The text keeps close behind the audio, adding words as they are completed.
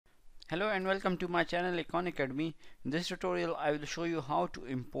Hello and welcome to my channel Econ Academy. In this tutorial I will show you how to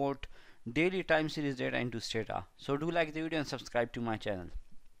import daily time series data into stata. So do like the video and subscribe to my channel.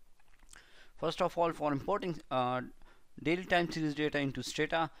 First of all, for importing daily time series data into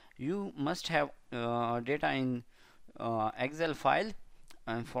stata, you must have data in Excel file,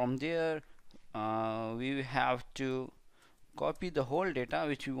 and from there we have to copy the whole data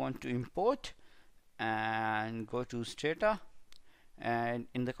which we want to import and go to stata, and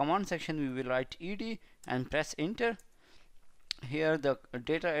in the command section we will write ed and press enter. Here the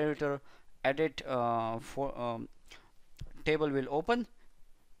data editor edit table will open,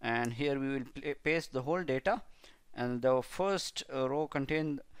 and here we will paste the whole data, and the first row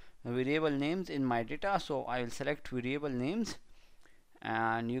contains variable names in my data, so I will select variable names,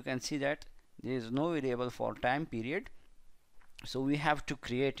 and you can see that there is no variable for time period, so we have to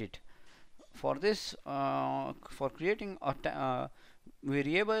create it. For this, for creating a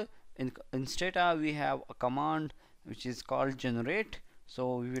variable in stata, we have a command which is called generate.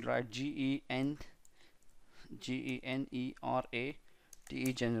 So we will write GENERATE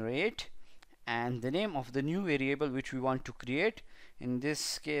generate, and the name of the new variable which we want to create. In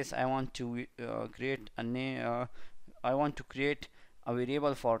this case, I want to create a name. I want to create a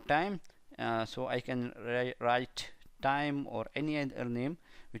variable for time, so I can write time or any other name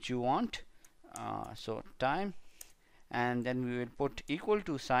which you want. So time, and then we will put equal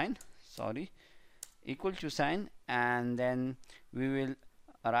to sign, and then we will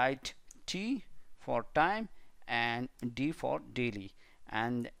write T for time and D for daily,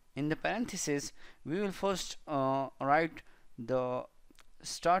 and in the parentheses we will first write the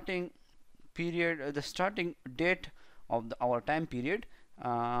starting period, the starting date of our time period.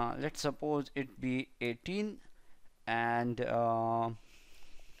 Let's suppose it be 18, and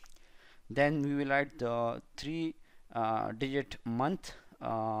then we will write the 3-digit month.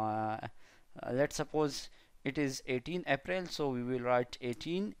 Let's suppose it is 18 April, so we will write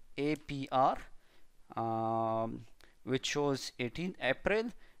 18 APR, which shows 18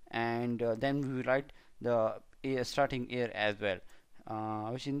 April, and then we will write the starting year as well,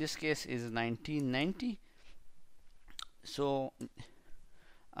 which in this case is 1990. So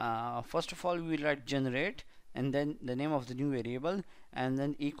first of all we will write generate, and then the name of the new variable, and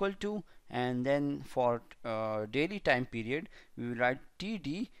then equal to, and then for daily time period we will write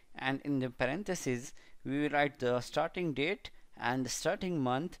TD, and in the parentheses we will write the starting date and the starting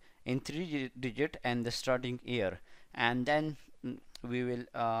month in 3-digit and the starting year, and then we will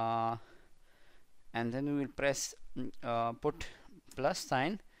press put plus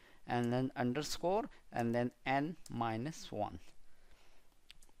sign and then underscore and then n-1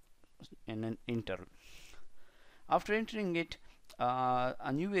 and then enter. After entering it,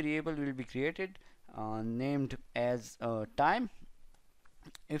 a new variable will be created named as time.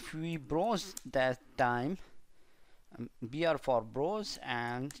 If we browse that time, BR for browse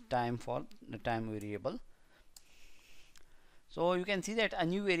and time for the time variable, so you can see that a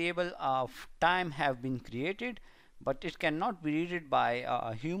new variable of time have been created, but it cannot be read by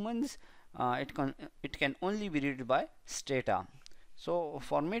humans. It can only be read by stata. So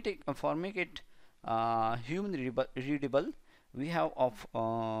for make it human readable, we have a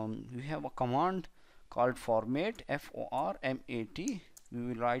command called format, FORMAT. We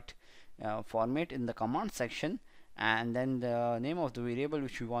will write format in the command section, and then the name of the variable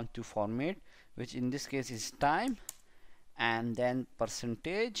which we want to format, which in this case is time, and then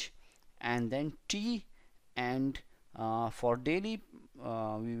percentage, and then T, and for daily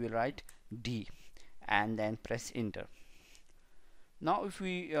we will write D, and then press enter. Now if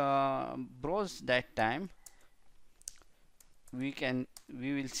we browse that time, we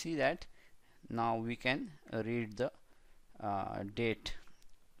will see that now we can read the date,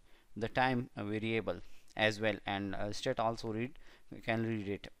 the time variable as well, and stata also we can read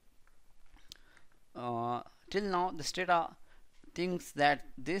it. Till now the stata thinks that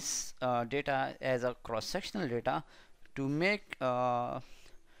this data as a cross-sectional data. To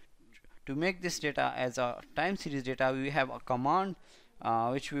make this data as a time series data, we have a command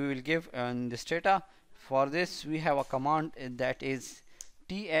which we will give in this data. For this we have a command that is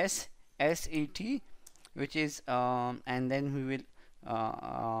TSSET, which is and then we will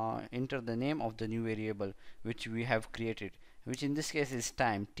enter the name of the new variable which we have created, which in this case is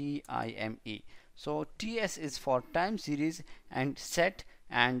time, TIME. So TS is for time series, and set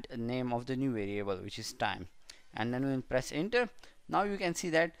and name of the new variable which is time, and then we will press enter. Now you can see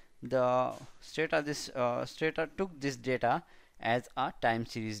that the stata took this data as a time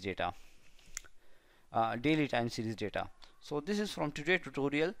series data, daily time series data. So this is from today's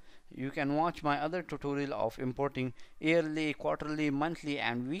tutorial. You can watch my other tutorial of importing yearly, quarterly, monthly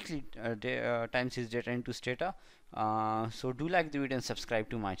and weekly time series data into stata. So do like the video and subscribe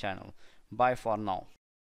to my channel. Bye for now.